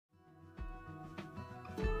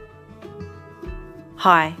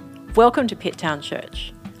Hi, welcome to Pitttown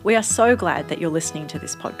Church. We are so glad that you're listening to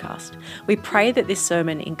this podcast. We pray that this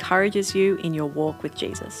sermon encourages you in your walk with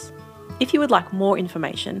Jesus. If you would like more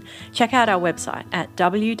information, check out our website at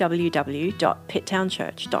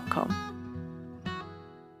www.pitttownchurch.com.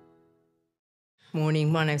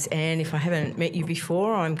 Morning, my name's Anne. If I haven't met you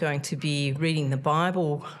before, I'm going to be reading the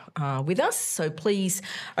Bible with us. So please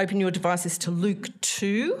open your devices to Luke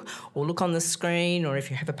 2 or look on the screen, or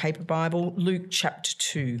if you have a paper Bible, Luke chapter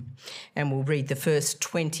 2, and we'll read the first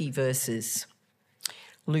 20 verses.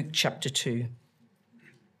 Luke chapter 2.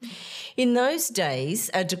 In those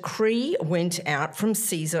days, a decree went out from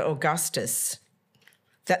Caesar Augustus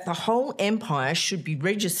that the whole empire should be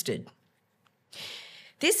registered.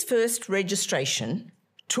 This first registration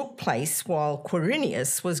took place while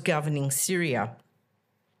Quirinius was governing Syria.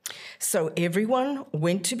 So everyone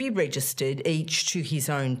went to be registered, each to his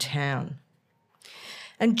own town.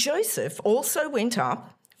 And Joseph also went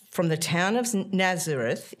up from the town of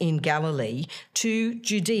Nazareth in Galilee to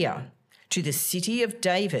Judea, to the city of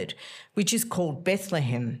David, which is called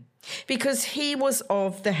Bethlehem, because he was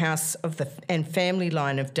of the house of and family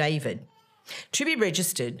line of David, to be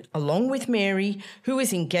registered along with Mary, who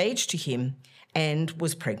was engaged to him and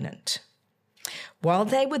was pregnant. While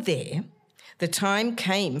they were there, the time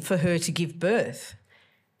came for her to give birth.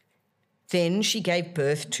 Then she gave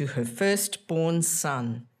birth to her firstborn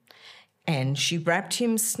son, and she wrapped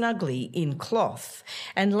him snugly in cloth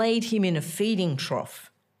and laid him in a feeding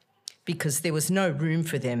trough, because there was no room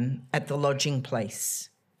for them at the lodging place.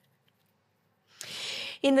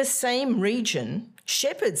 In the same region,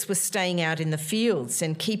 shepherds were staying out in the fields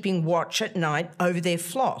and keeping watch at night over their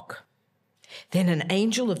flock. Then an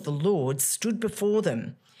angel of the Lord stood before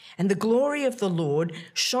them, and the glory of the Lord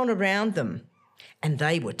shone around them, and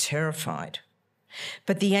they were terrified.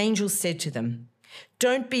 But the angel said to them,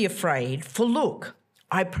 "Don't be afraid, for look,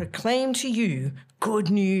 I proclaim to you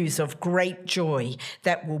good news of great joy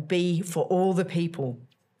that will be for all the people.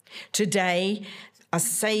 Today, a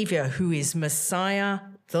Saviour who is Messiah,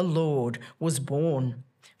 the Lord, was born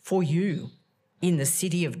for you in the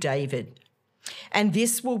city of David. And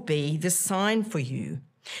this will be the sign for you.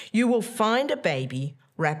 You will find a baby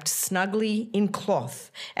wrapped snugly in cloth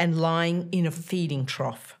and lying in a feeding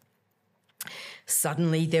trough."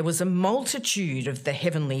 Suddenly there was a multitude of the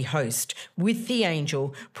heavenly host with the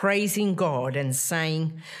angel, praising God and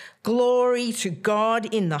saying, "Glory to God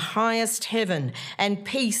in the highest heaven, and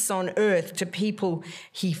peace on earth to people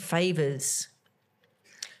he favours."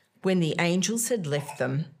 When the angels had left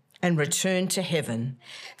them and returned to heaven,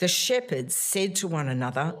 the shepherds said to one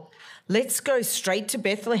another, "Let's go straight to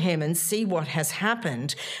Bethlehem and see what has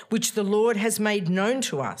happened, which the Lord has made known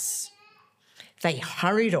to us." They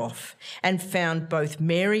hurried off and found both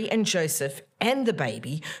Mary and Joseph and the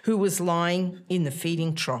baby, who was lying in the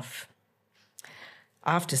feeding trough.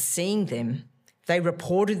 After seeing them, they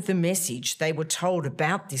reported the message they were told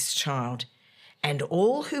about this child, and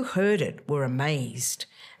all who heard it were amazed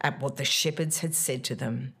at what the shepherds had said to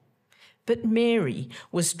them. But Mary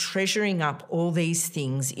was treasuring up all these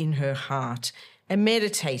things in her heart and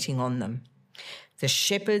meditating on them. The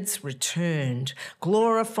shepherds returned,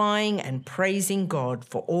 glorifying and praising God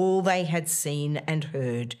for all they had seen and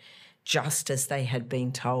heard, just as they had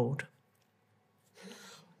been told.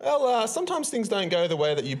 Well, sometimes things don't go the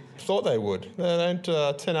way that you thought they would. They don't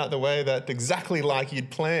turn out the way that exactly like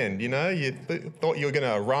you'd planned, you know? You thought you were going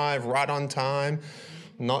to arrive right on time,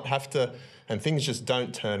 not have to, and things just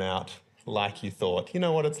don't turn out like you thought. You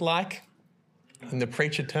know what it's like? And the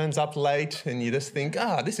preacher turns up late and you just think,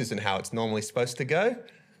 this isn't how it's normally supposed to go.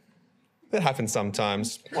 That happens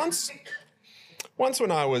sometimes. Once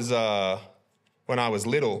when I was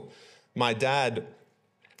little, my dad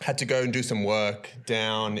had to go and do some work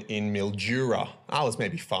down in Mildura. I was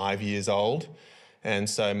maybe 5 years old. And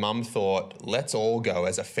so Mum thought, let's all go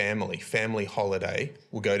as a family holiday.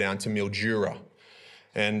 We'll go down to Mildura.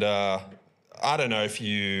 And I don't know if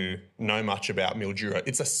you know much about Mildura.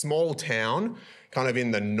 It's a small town kind of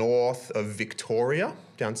in the north of Victoria,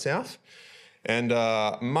 down south. And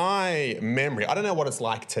my memory, I don't know what it's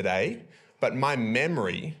like today, but my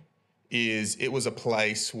memory is it was a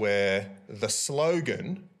place where the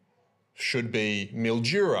slogan should be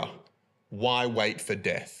Mildura, why wait for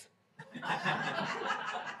death?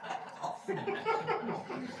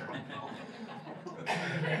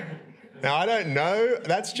 Now, I don't know.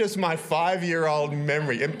 That's just my 5-year-old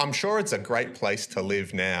memory. I'm sure it's a great place to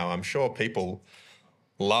live now. I'm sure people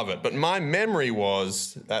love it. But my memory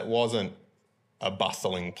was that wasn't a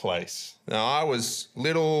bustling place. Now, I was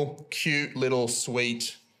little, cute, little,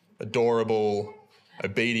 sweet, adorable,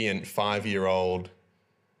 obedient 5-year-old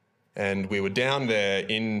And we were down there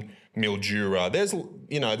in Mildura. There's,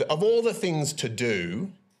 of all the things to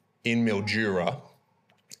do in Mildura,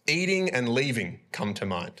 eating and leaving come to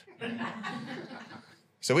mind.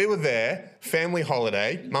 So we were there, family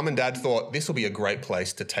holiday. Mum and Dad thought this will be a great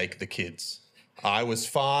place to take the kids. I was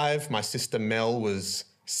 5, my sister Mel was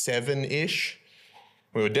 7-ish.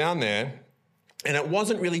 We were down there, and it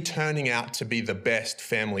wasn't really turning out to be the best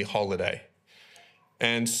family holiday.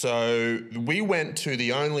 And so we went to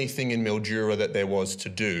the only thing in Mildura that there was to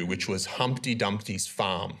do, which was Humpty Dumpty's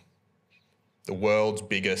farm, the world's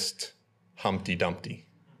biggest Humpty Dumpty.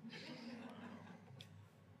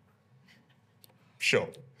 Sure.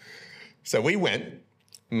 So we went,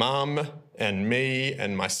 Mum and me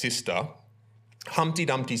and my sister, Humpty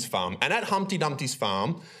Dumpty's farm. And at Humpty Dumpty's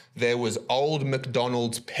farm, there was Old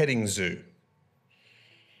MacDonald's petting zoo.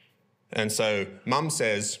 And so Mum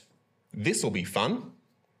says, this will be fun.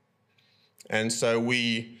 And so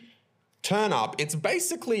we turn up. It's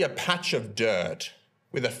basically a patch of dirt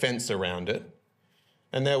with a fence around it.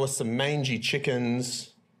 And there were some mangy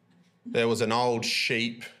chickens. There was an old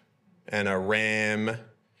sheep and a ram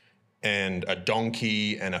and a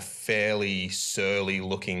donkey and a fairly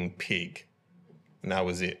surly-looking pig. And that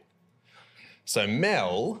was it. So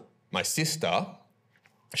Mel, my sister,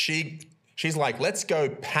 she's like, let's go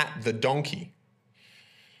pat the donkey.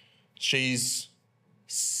 She's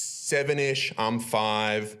 7-ish, I'm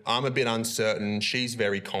 5. I'm a bit uncertain. She's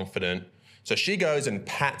very confident. So she goes and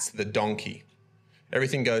pats the donkey.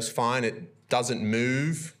 Everything goes fine. It doesn't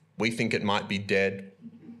move. We think it might be dead.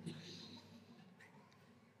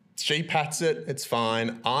 She pats it, it's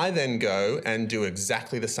fine. I then go and do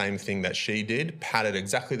exactly the same thing that she did, pat it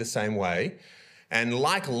exactly the same way. And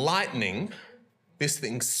like lightning, this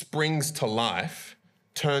thing springs to life,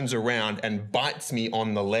 turns around and bites me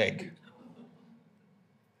on the leg.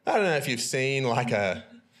 I don't know if you've seen like a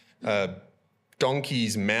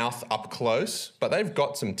donkey's mouth up close, but they've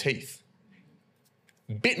got some teeth.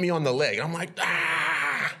 Bit me on the leg. I'm like,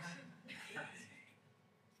 ah!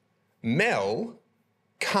 Mel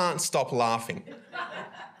can't stop laughing.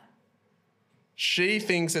 She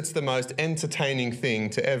thinks it's the most entertaining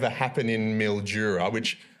thing to ever happen in Mildura,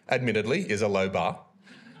 which admittedly is a low bar.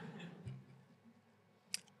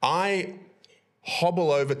 I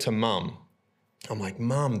hobble over to Mum. I'm like,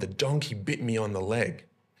 Mum, the donkey bit me on the leg.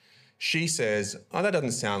 She says, oh, that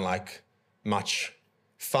doesn't sound like much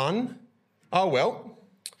fun. Oh, well,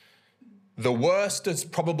 the worst is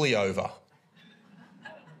probably over.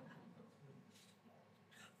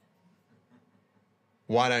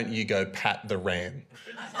 Why don't you go pat the ram?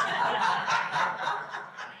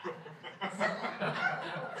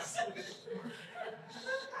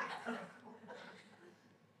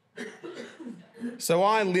 So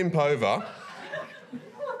I limp over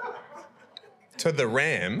to the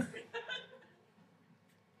ram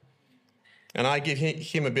and I give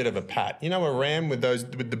him a bit of a pat. You know a ram with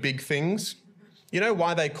the big things? You know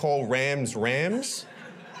why they call rams rams?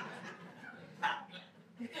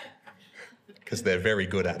 Because they're very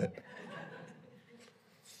good at it.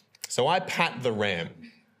 So I pat the ram,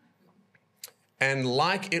 and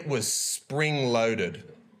like it was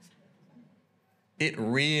spring-loaded, it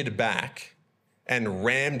reared back and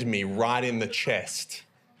rammed me right in the chest.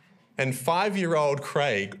 And 5-year-old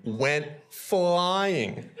Craig went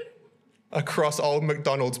flying across Old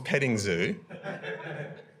MacDonald's petting zoo,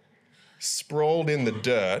 sprawled in the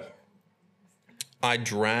dirt. I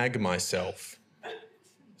drag myself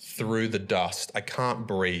through the dust. I can't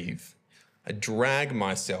breathe. I drag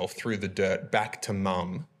myself through the dirt back to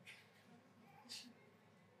Mum,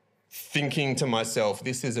 thinking to myself,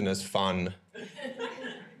 this isn't as fun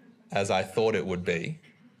as I thought it would be.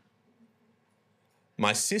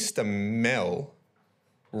 My sister Mel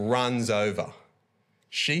runs over.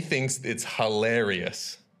 She thinks it's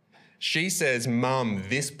hilarious. She says, Mum,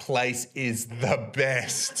 this place is the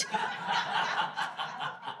best.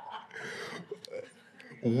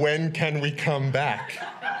 When can we come back?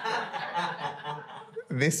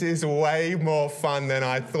 This is way more fun than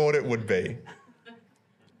I thought it would be.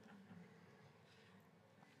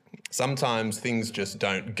 Sometimes things just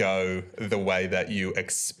don't go the way that you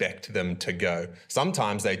expect them to go.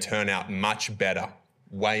 Sometimes they turn out much better,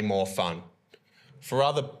 way more fun. For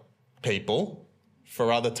other people,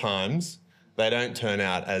 for other times, they don't turn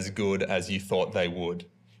out as good as you thought they would.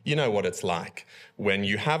 You know what it's like. When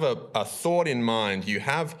you have a thought in mind, you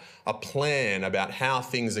have a plan about how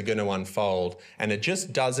things are going to unfold, and it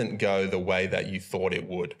just doesn't go the way that you thought it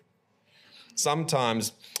would.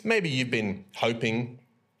 Sometimes, maybe you've been hoping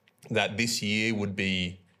that this year would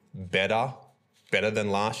be better than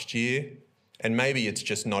last year, And maybe it's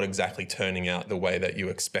just not exactly turning out the way that you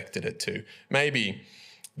expected it to. Maybe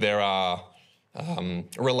there are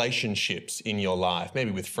relationships in your life,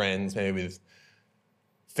 maybe with friends, maybe with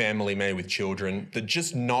family, maybe with children, that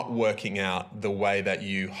just not working out the way that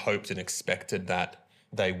you hoped and expected that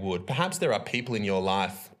they would. Perhaps there are people in your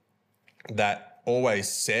life that always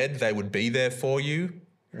said they would be there for you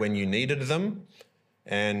when you needed them,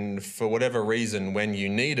 and for whatever reason, when you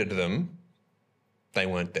needed them, they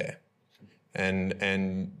weren't there.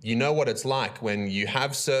 And you know what it's like when you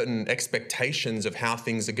have certain expectations of how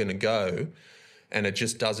things are going to go, and it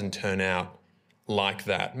just doesn't turn out like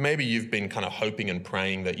that. Maybe you've been kind of hoping and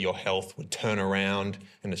praying that your health would turn around,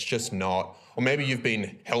 and it's just not. Or maybe you've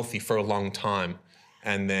been healthy for a long time,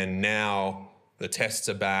 and then now the tests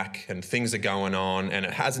are back and things are going on, and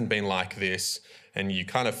it hasn't been like this, and you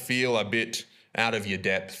kind of feel a bit out of your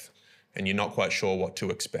depth, and you're not quite sure what to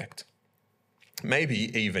expect.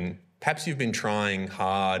 Perhaps you've been trying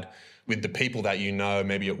hard with the people that you know,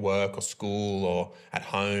 maybe at work or school or at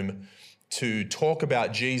home, to talk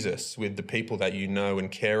about Jesus with the people that you know and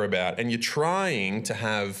care about. And you're trying to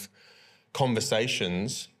have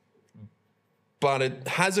conversations, but it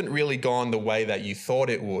hasn't really gone the way that you thought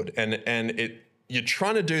it would. And you're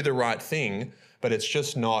trying to do the right thing, but it's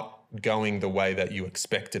just not going the way that you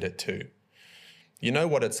expected it to. You know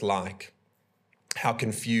what it's like, how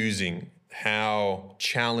confusing, how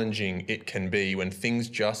challenging it can be when things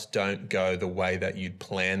just don't go the way that you'd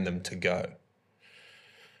planned them to go.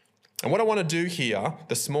 And what I want to do here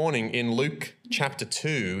this morning in Luke chapter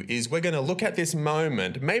 2 is we're going to look at this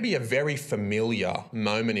moment, maybe a very familiar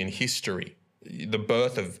moment in history, the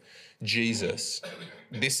birth of Jesus.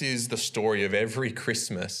 This is the story of every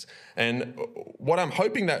Christmas. And what I'm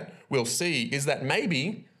hoping that we'll see is that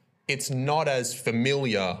maybe it's not as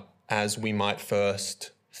familiar as we might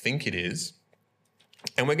first think it is.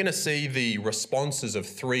 And we're going to see the responses of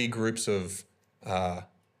three groups of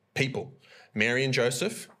people: Mary and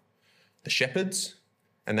Joseph, the shepherds,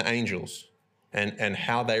 and the angels, and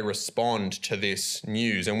how they respond to this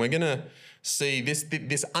news. And we're going to see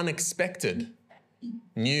this unexpected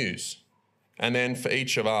news. And then for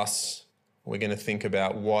each of us, we're going to think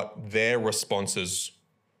about what their responses,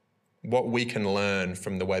 what we can learn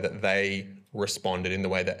from the way that they responded in the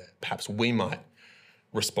way that perhaps we might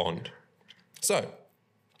respond. So,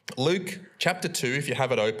 Luke chapter 2, if you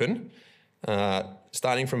have it open,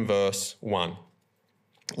 starting from verse 1.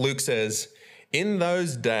 Luke says, "In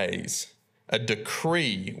those days, a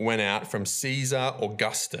decree went out from Caesar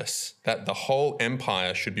Augustus that the whole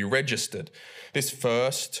empire should be registered. This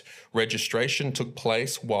first registration took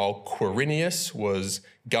place while Quirinius was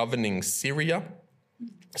governing Syria.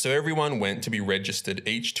 So everyone went to be registered,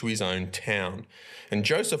 each to his own town. And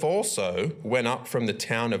Joseph also went up from the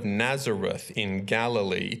town of Nazareth in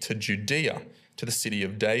Galilee to Judea, to the city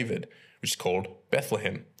of David, which is called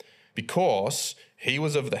Bethlehem, because he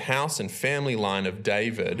was of the house and family line of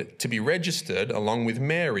David, to be registered along with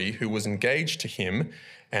Mary, who was engaged to him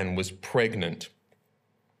and was pregnant."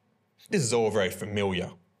 This is all very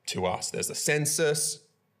familiar to us. There's a census.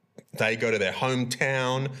 They go to their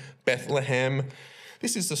hometown, Bethlehem.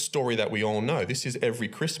 This is the story that we all know. This is every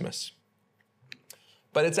Christmas.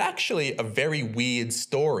 But it's actually a very weird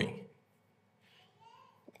story.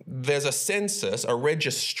 There's a census, a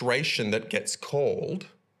registration that gets called.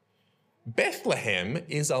 Bethlehem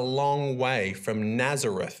is a long way from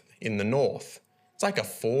Nazareth in the north. It's like a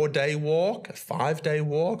 4-day walk, a 5-day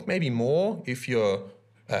walk, maybe more if you're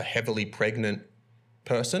a heavily pregnant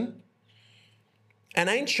person. An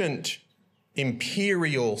ancient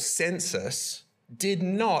imperial census did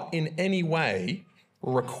not in any way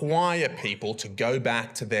require people to go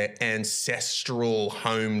back to their ancestral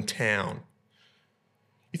hometown.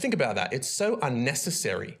 You think about that. It's so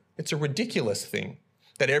unnecessary. It's a ridiculous thing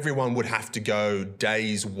that everyone would have to go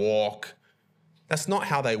days walk. That's not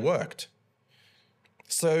how they worked.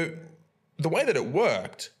 So the way that it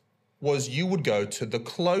worked was you would go to the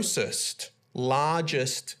closest,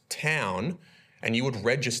 largest town and you would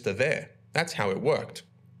register there. That's how it worked.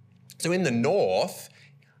 So in the north,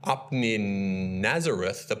 up near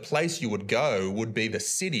Nazareth, the place you would go would be the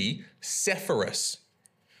city Sepphoris.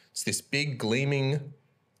 It's this big gleaming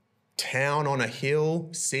town on a hill,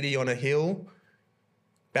 city on a hill,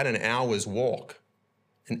 about an hour's walk.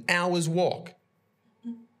 An hour's walk.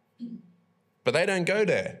 But they don't go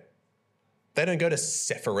there. They don't go to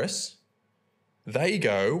Sepphoris. They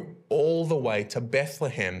go all the way to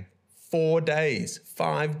Bethlehem. 4 days,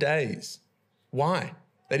 5 days. Why?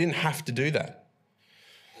 They didn't have to do that.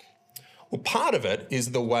 Well, part of it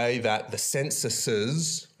is the way that the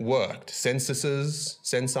censuses worked. Censuses,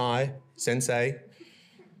 censai,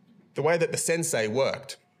 the way that the sensei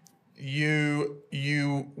worked,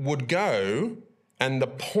 you would go, and the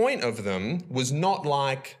point of them was not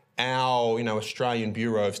like our, Australian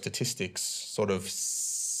Bureau of Statistics sort of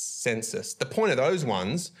census. The point of those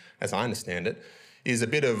ones, as I understand it, is a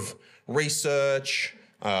bit of research,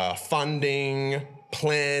 funding,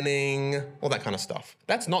 planning, all that kind of stuff.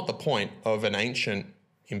 That's not the point of an ancient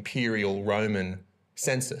imperial Roman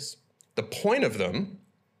census. The point of them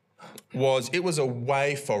was it was a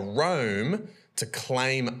way for Rome to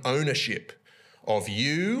claim ownership of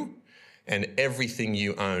you and everything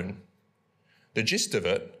you own. The gist of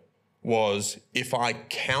it was, if I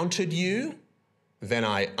counted you, then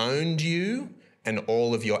I owned you and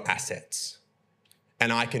all of your assets.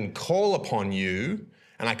 And I can call upon you,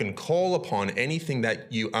 and I can call upon anything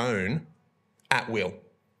that you own at will,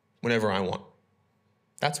 whenever I want.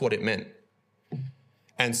 That's what it meant.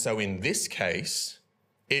 And so in this case,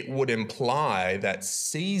 it would imply that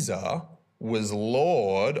Caesar was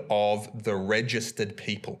lord of the registered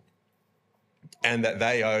people, and that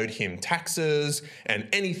they owed him taxes and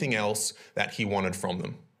anything else that he wanted from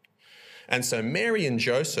them. And so Mary and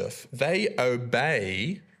Joseph, they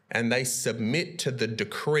obey and they submit to the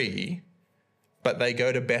decree, but they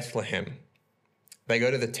go to Bethlehem. They go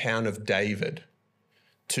to the town of David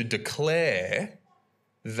to declare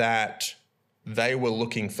that they were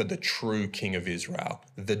looking for the true king of Israel,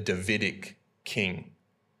 the Davidic king,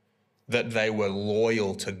 that they were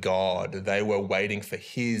loyal to God, they were waiting for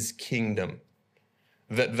his kingdom,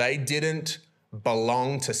 that they didn't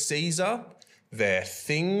belong to Caesar, their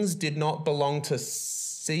things did not belong to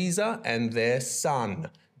Caesar, and their son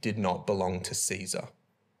did not belong to Caesar.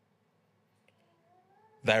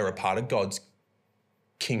 They were a part of God's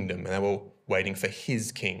kingdom, and they were waiting for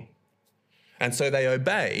his king. And so they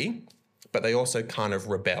obey, but they also kind of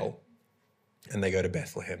rebel, and they go to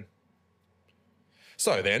Bethlehem.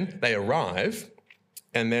 So then they arrive,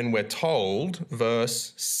 and then we're told,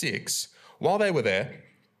 verse 6, while they were there,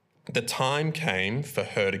 the time came for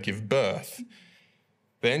her to give birth.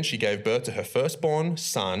 Then she gave birth to her firstborn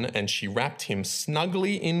son, and she wrapped him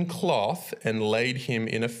snugly in cloth and laid him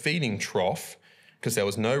in a feeding trough, because there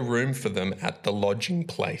was no room for them at the lodging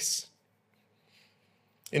place.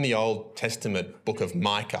 In the Old Testament book of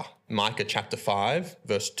Micah chapter 5,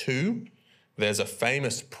 verse 2, there's a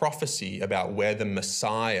famous prophecy about where the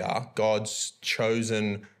Messiah, God's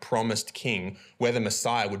chosen, promised king, where the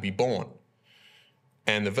Messiah would be born.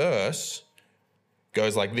 And the verse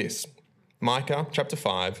goes like this. Micah chapter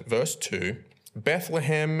 5, verse 2,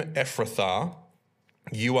 Bethlehem Ephrathah,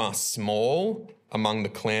 you are small among the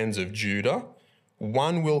clans of Judah.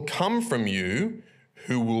 One will come from you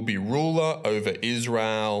who will be ruler over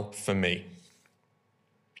Israel for me.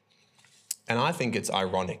 And I think it's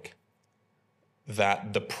ironic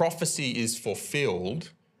that the prophecy is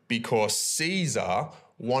fulfilled because Caesar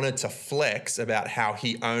wanted to flex about how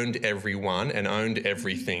he owned everyone and owned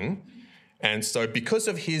everything. And so because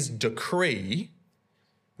of his decree,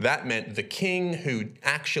 that meant the king who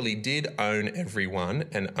actually did own everyone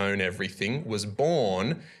and own everything was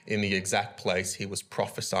born in the exact place he was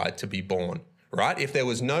prophesied to be born, right? If there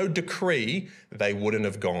was no decree, they wouldn't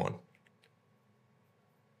have gone.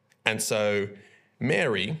 And so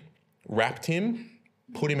Mary wrapped him,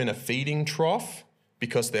 put him in a feeding trough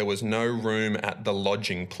because there was no room at the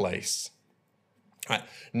lodging place. Right?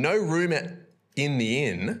 No room in the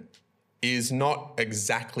inn is not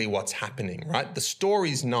exactly what's happening, right? The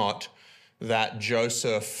story's not that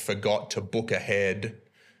Joseph forgot to book ahead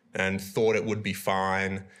and thought it would be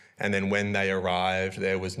fine, and then when they arrived,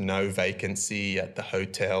 there was no vacancy at the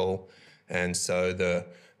hotel, and so the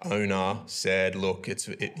owner said, look,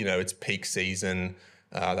 it's peak season,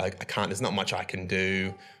 there's not much I can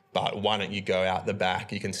do, but why don't you go out the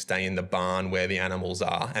back, you can stay in the barn where the animals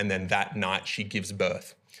are, and then that night she gives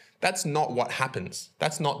birth. That's not what happens.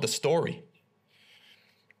 That's not the story.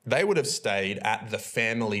 They would have stayed at the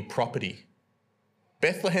family property.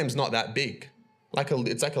 Bethlehem's not that big.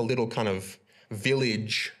 It's like a little kind of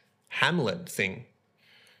village hamlet thing.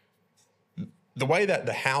 The way that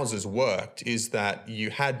the houses worked is that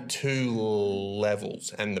you had two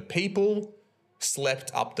levels, and the people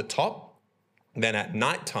slept up the top. Then at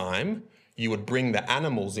nighttime, you would bring the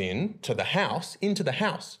animals into the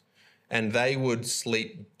house, and they would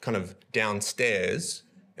sleep kind of downstairs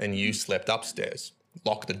and you slept upstairs.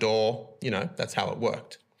 Lock the door, that's how it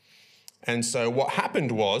worked. And so what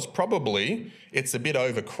happened was probably it's a bit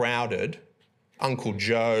overcrowded. Uncle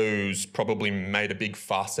Joe's probably made a big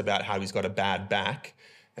fuss about how he's got a bad back.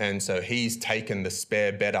 And so he's taken the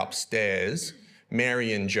spare bed upstairs.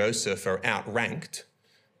 Mary and Joseph are outranked.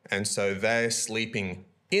 And so they're sleeping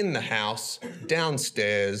in the house,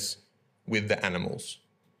 downstairs, with the animals.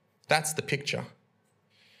 That's the picture.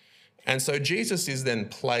 And so Jesus is then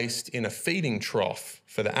placed in a feeding trough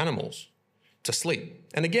for the animals to sleep.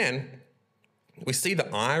 And again, we see the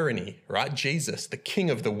irony, right? Jesus, the king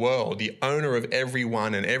of the world, the owner of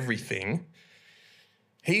everyone and everything,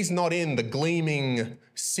 he's not in the gleaming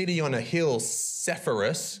city on a hill,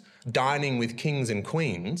 Sepphoris, dining with kings and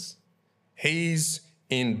queens. He's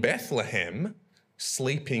in Bethlehem,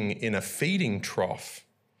 sleeping in a feeding trough,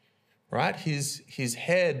 right? His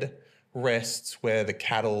head rests where the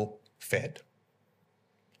cattle fed.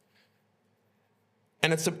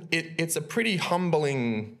 And it's a pretty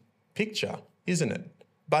humbling picture, isn't it?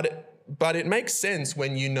 But it makes sense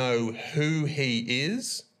when you know who he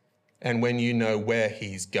is and when you know where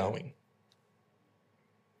he's going.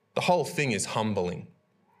 The whole thing is humbling.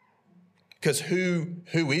 Because who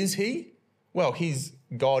is he? Well, he's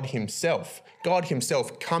God himself. God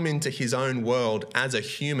himself come into his own world as a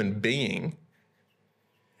human being.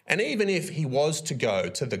 And even if he was to go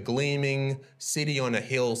to the gleaming city on a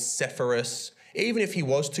hill, Sepphoris, even if he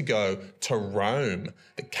was to go to Rome,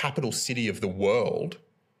 the capital city of the world,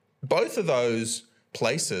 both of those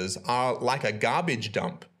places are like a garbage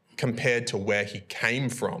dump compared to where he came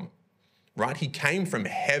from, right? He came from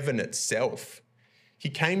heaven itself. He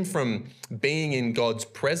came from being in God's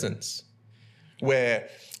presence, where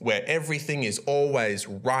everything is always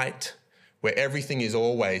right, where everything is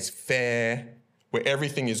always fair, where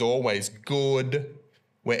everything is always good,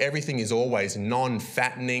 where everything is always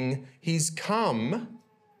non-fattening. He's come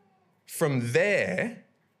from there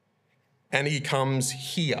and he comes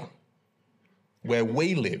here where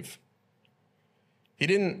we live. He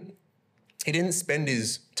didn't spend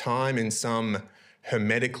his time in some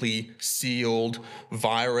hermetically sealed,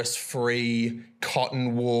 virus-free,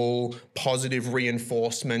 cotton wool, positive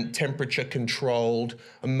reinforcement, temperature-controlled,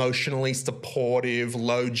 emotionally supportive,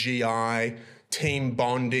 low GI, team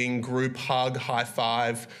bonding, group hug, high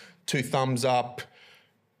five, 2 thumbs up,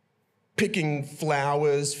 picking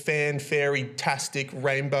flowers, fanfare-tastic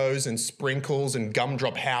rainbows and sprinkles and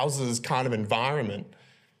gumdrop houses kind of environment.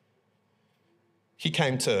 He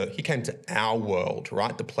came to our world,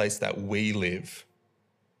 right? The place that we live.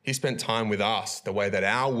 He spent time with us, the way that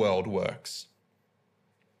our world works.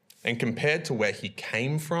 And compared to where he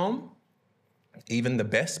came from, even the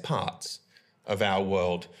best parts of our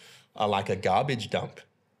world are like a garbage dump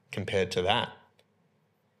compared to that.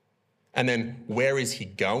 And then where is he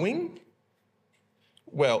going?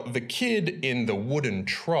 Well, the kid in the wooden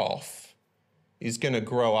trough is going to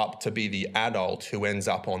grow up to be the adult who ends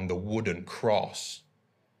up on the wooden cross.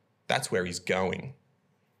 That's where he's going,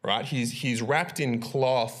 right? He's wrapped in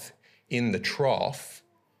cloth in the trough,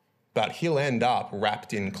 but he'll end up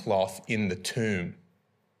wrapped in cloth in the tomb.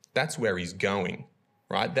 That's where he's going,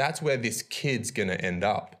 right? That's where this kid's going to end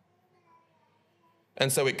up.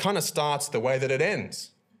 And so it kind of starts the way that it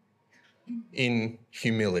ends, in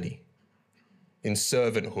humility, in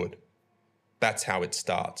servanthood. That's how it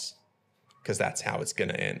starts, because that's how it's going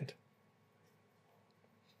to end.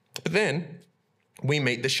 But then we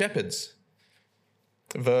meet the shepherds.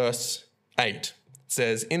 Verse 8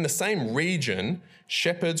 says, "In the same region,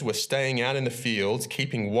 shepherds were staying out in the fields,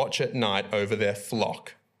 keeping watch at night over their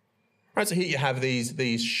flock." Right, so here you have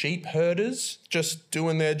these sheep herders just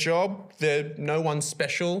doing their job. They're no one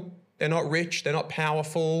special. They're not rich. They're not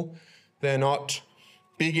powerful. They're not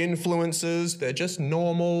big influencers. They're just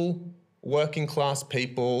normal working class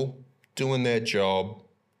people doing their job,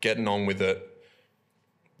 getting on with it.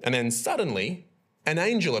 And then suddenly an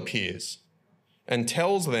angel appears and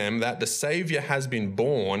tells them that the Savior has been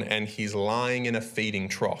born and he's lying in a feeding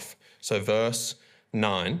trough. So verse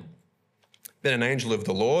 9, "Then an angel of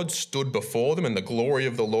the Lord stood before them, and the glory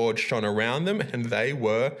of the Lord shone around them, and they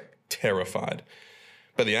were terrified.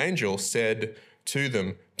 But the angel said to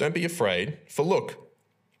them, 'Don't be afraid, for look,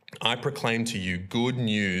 I proclaim to you good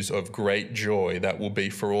news of great joy that will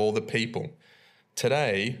be for all the people.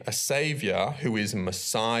 Today, a Savior, who is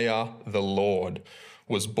Messiah the Lord,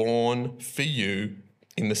 was born for you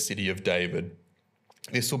in the city of David.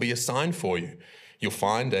 This will be a sign for you. You'll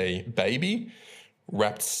find a baby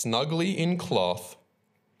wrapped snugly in cloth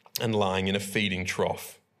and lying in a feeding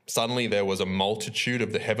trough.' Suddenly there was a multitude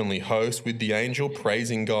of the heavenly host with the angel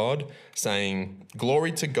praising God, saying,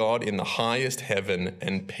 'Glory to God in the highest heaven,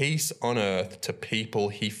 and peace on earth to people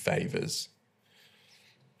he favors.'"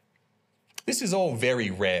 This is all very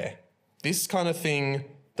rare. This kind of thing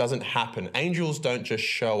doesn't happen. Angels don't just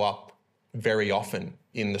show up very often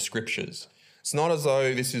in the scriptures. It's not as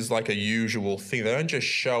though this is like a usual thing. They don't just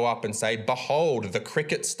show up and say, "Behold, the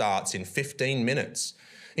cricket starts in 15 minutes.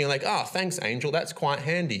 And you're like, oh, thanks, angel. That's quite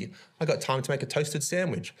handy. I got time to make a toasted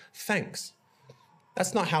sandwich. Thanks.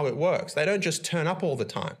 That's not how it works. They don't just turn up all the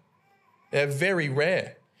time. They're very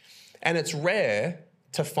rare. And it's rare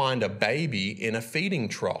to find a baby in a feeding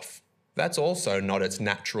trough. That's also not its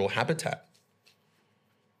natural habitat.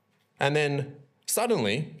 And then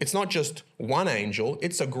suddenly, it's not just one angel,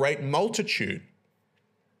 it's a great multitude,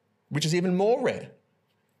 which is even more rare.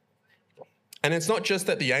 And it's not just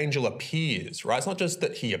that the angel appears, right? It's not just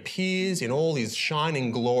that he appears in all his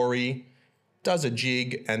shining glory, does a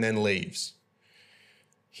jig, and then leaves.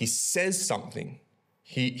 He says something.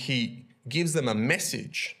 He gives them a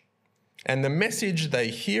message. And the message they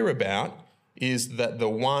hear about is that the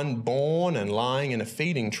one born and lying in a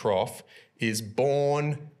feeding trough is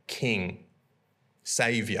born King,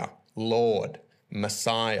 Saviour, Lord,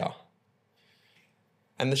 Messiah.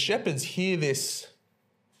 And the shepherds hear this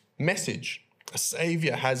message. A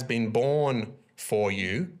Saviour has been born for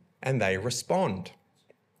you, and they respond.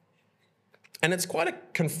 And it's quite a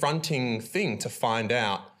confronting thing to find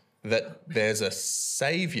out that there's a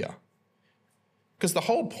Saviour. Because the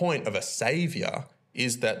whole point of a Saviour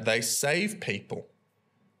is that they save people.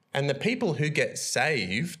 And the people who get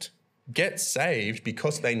saved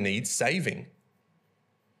because they need saving.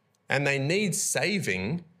 And they need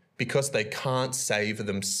saving because they can't save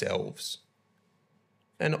themselves.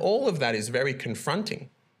 And all of that is very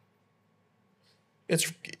confronting.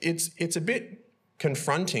 It's a bit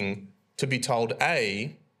confronting to be told,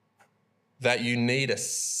 A, that you need a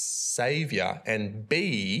saviour, and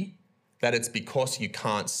B, that it's because you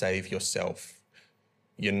can't save yourself.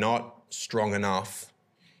 You're not strong enough.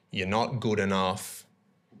 You're not good enough.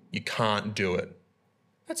 You can't do it.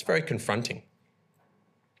 That's very confronting.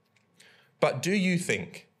 But do you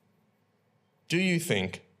think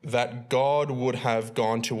that God would have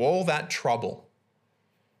gone to all that trouble,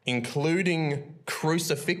 including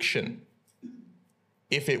crucifixion,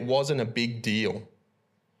 if it wasn't a big deal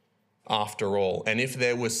after all, and if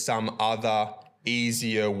there was some other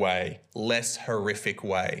easier way, less horrific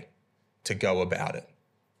way to go about it?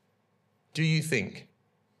 Do you think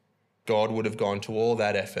God would have gone to all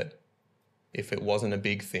that effort if it wasn't a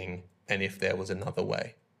big thing and if there was another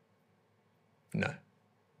way? No.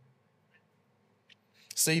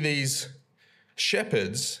 See, these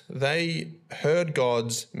shepherds, they heard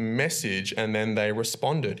God's message and then they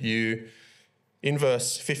responded. In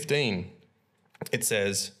verse 15, it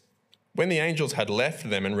says, "When the angels had left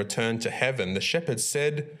them and returned to heaven, the shepherds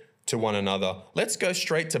said to one another, 'Let's go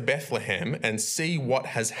straight to Bethlehem and see what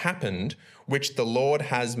has happened, which the Lord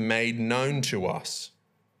has made known to us.'"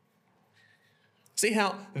 See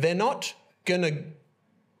how they're not going to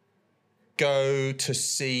go to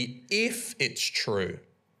see if it's true.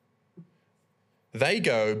 They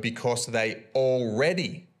go because they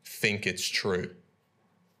already think it's true.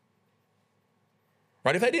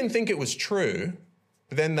 Right? If they didn't think it was true,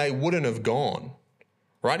 then they wouldn't have gone.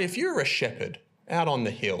 Right? If you're a shepherd out on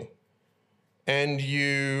the hill and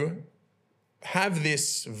you have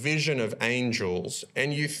this vision of angels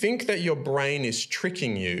and you think that your brain is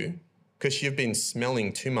tricking you because you've been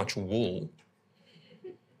smelling too much wool,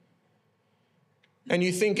 and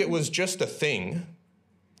you think it was just a thing,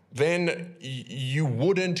 then you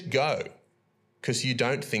wouldn't go because you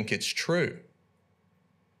don't think it's true.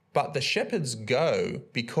 But the shepherds go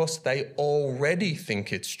because they already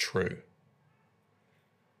think it's true.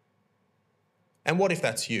 And what if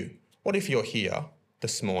that's you? What if you're here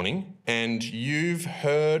this morning and you've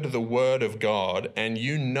heard the word of God and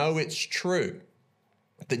you know it's true,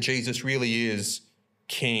 that Jesus really is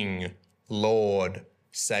King, Lord,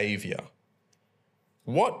 Saviour?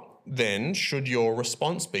 What then should your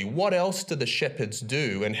response be? What else do the shepherds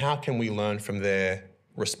do, and how can we learn from their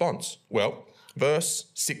response? Well, verse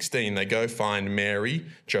 16, they go find Mary,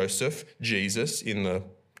 Joseph, Jesus in the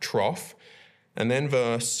trough. And then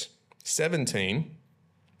verse 17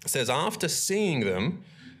 says, after seeing them,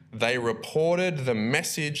 they reported the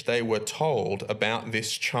message they were told about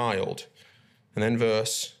this child. And then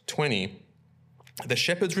verse 20, the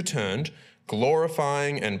shepherds returned,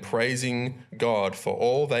 glorifying and praising God for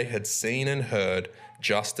all they had seen and heard,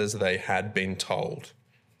 just as they had been told.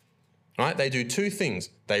 Right? They do two things.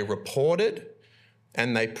 They reported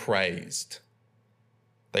and they praised.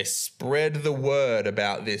 They spread the word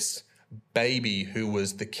about this baby who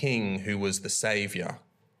was the king, who was the saviour,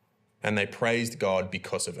 and they praised God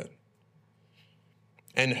because of it.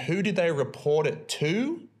 And who did they report it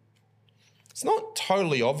to? It's not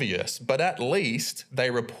totally obvious, but at least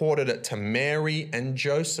they reported it to Mary and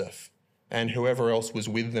Joseph and whoever else was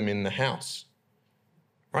with them in the house.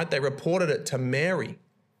 Right? They reported it to Mary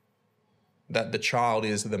that the child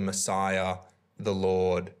is the Messiah, the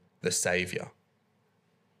Lord, the Saviour.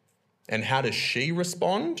 And how does she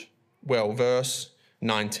respond? Well, verse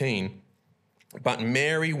 19, but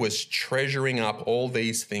Mary was treasuring up all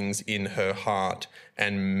these things in her heart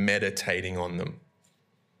and meditating on them.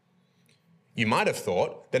 You might have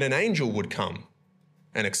thought that an angel would come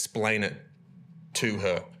and explain it to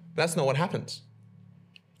her. That's not what happens.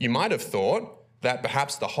 You might have thought that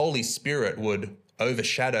perhaps the Holy Spirit would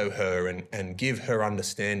overshadow her and give her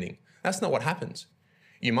understanding. That's not what happens.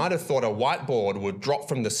 You might have thought a whiteboard would drop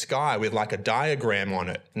from the sky with like a diagram on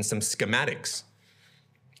it and some schematics.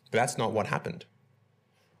 But that's not what happened.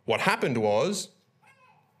 What happened was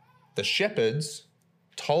the shepherds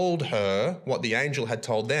told her what the angel had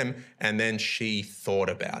told them, and then she thought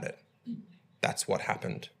about it. That's what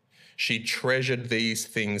happened. She treasured these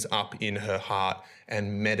things up in her heart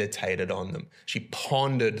and meditated on them. She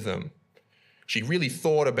pondered them. She really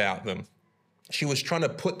thought about them. She was trying to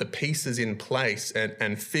put the pieces in place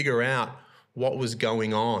and figure out what was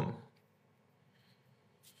going on.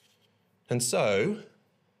 And so,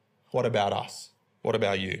 what about us? What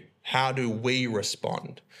about you? How do we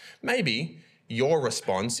respond? Maybe your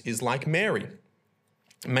response is like Mary.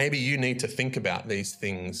 Maybe you need to think about these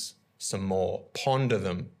things some more, ponder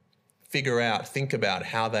them, figure out, think about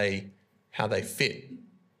how they fit.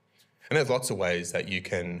 And there's lots of ways that you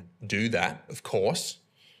can do that, of course.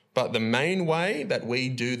 But the main way that we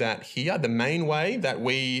do that here, the main way that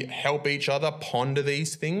we help each other ponder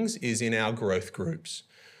these things is in our growth groups,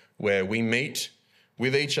 where we meet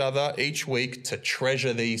with each other each week to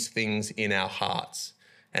treasure these things in our hearts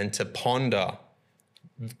and to ponder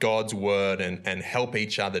God's word and help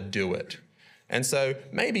each other do it. And so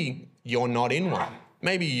maybe you're not in one.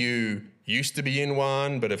 Maybe you used to be in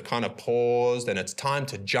one but have kind of paused and it's time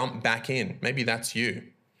to jump back in. Maybe that's you.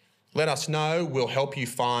 Let us know. We'll help you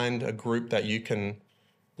find a group that you can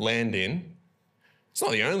land in. It's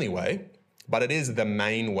not the only way, but it is the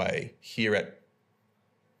main way here at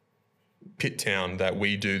Pitt Town that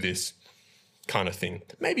we do this kind of thing.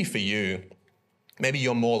 Maybe for you, maybe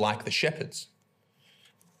you're more like the shepherds.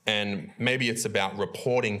 And maybe it's about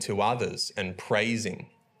reporting to others and praising.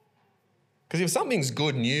 Because if something's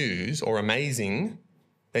good news or amazing,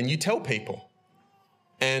 then you tell people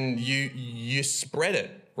and you spread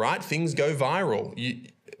it. Right? Things go viral.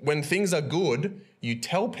 When things are good, you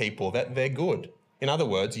tell people that they're good. In other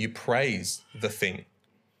words, you praise the thing.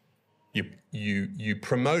 You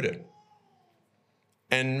promote it.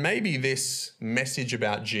 And maybe this message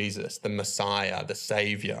about Jesus, the Messiah, the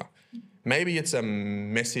Savior, maybe it's a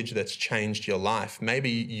message that's changed your life. Maybe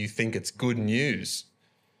you think it's good news.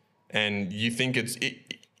 And you think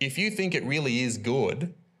if you think it really is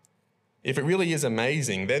good, if it really is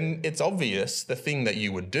amazing, then it's obvious the thing that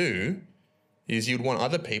you would do is you'd want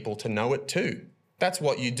other people to know it too. That's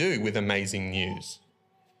what you do with amazing news.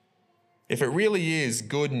 If it really is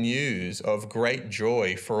good news of great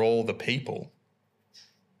joy for all the people,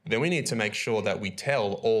 then we need to make sure that we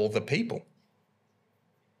tell all the people.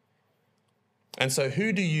 And so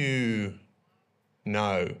who do you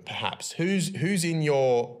know, perhaps? Who's in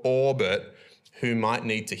your orbit who might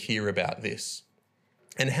need to hear about this?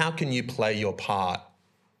 And how can you play your part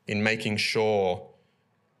in making sure,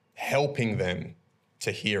 helping them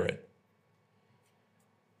to hear it?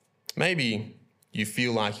 Maybe you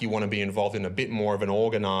feel like you want to be involved in a bit more of an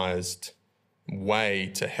organised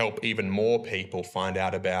way to help even more people find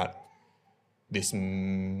out about this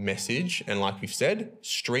message. And like we've said,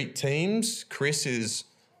 street teams, Chris is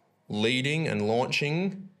leading and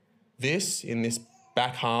launching this in this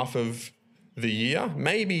back half of the year.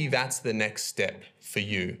 Maybe that's the next step for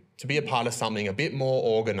you, to be a part of something a bit more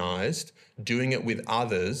organised, doing it with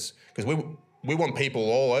others, because we want people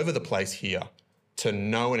all over the place here to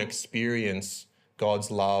know and experience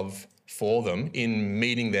God's love for them in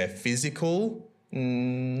meeting their physical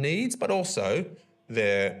needs, but also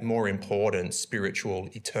their more important spiritual,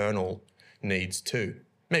 eternal needs too.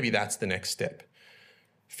 Maybe that's the next step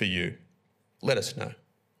for you. Let us know.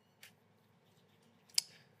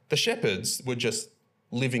 The shepherds were just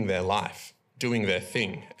living their life, doing their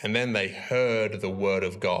thing, and then they heard the word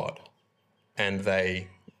of God and they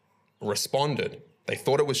responded. They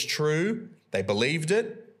thought it was true, they believed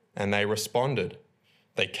it, and they responded.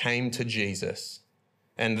 They came to Jesus,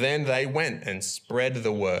 and then they went and spread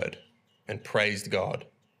the word and praised God.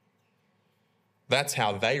 That's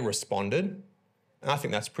how they responded, and I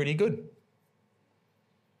think that's pretty good.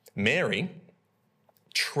 Mary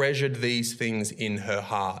treasured these things in her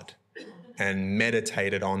heart and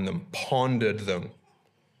meditated on them, pondered them.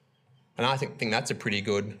 And I think that's a pretty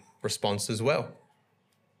good response as well.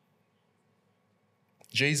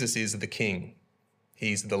 Jesus is the King.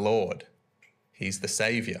 He's the Lord. He's the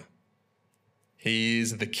Saviour. He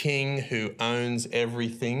is the King who owns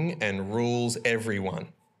everything and rules everyone.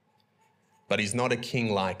 But he's not a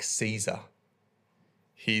king like Caesar.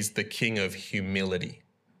 He's the King of humility.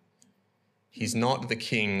 He's not the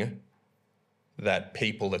king that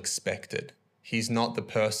people expected. He's not the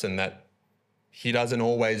person that he doesn't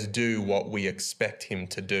always do what we expect him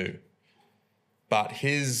to do. But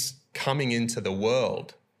his coming into the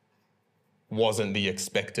world wasn't the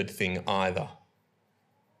expected thing either.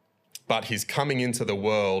 But his coming into the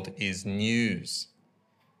world is news.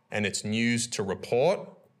 And it's news to report,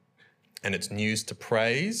 and it's news to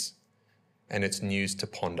praise, and it's news to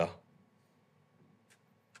ponder.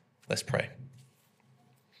 Let's pray.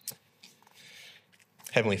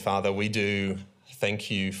 Heavenly Father, we do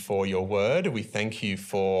thank you for your word. We thank you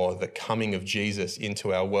for the coming of Jesus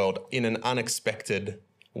into our world in an unexpected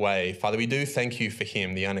way. Father, we do thank you for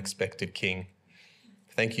him, the unexpected King.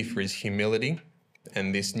 Thank you for his humility.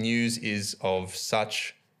 And this news is of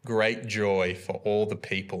such great joy for all the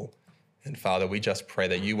people. And Father, we just pray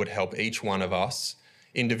that you would help each one of us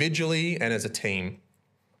individually and as a team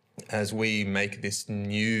as we make this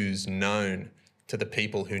news known to the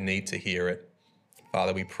people who need to hear it.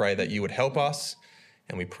 Father, we pray that you would help us,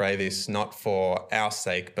 and we pray this not for our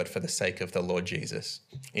sake, but for the sake of the Lord Jesus.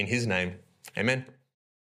 In his name, amen.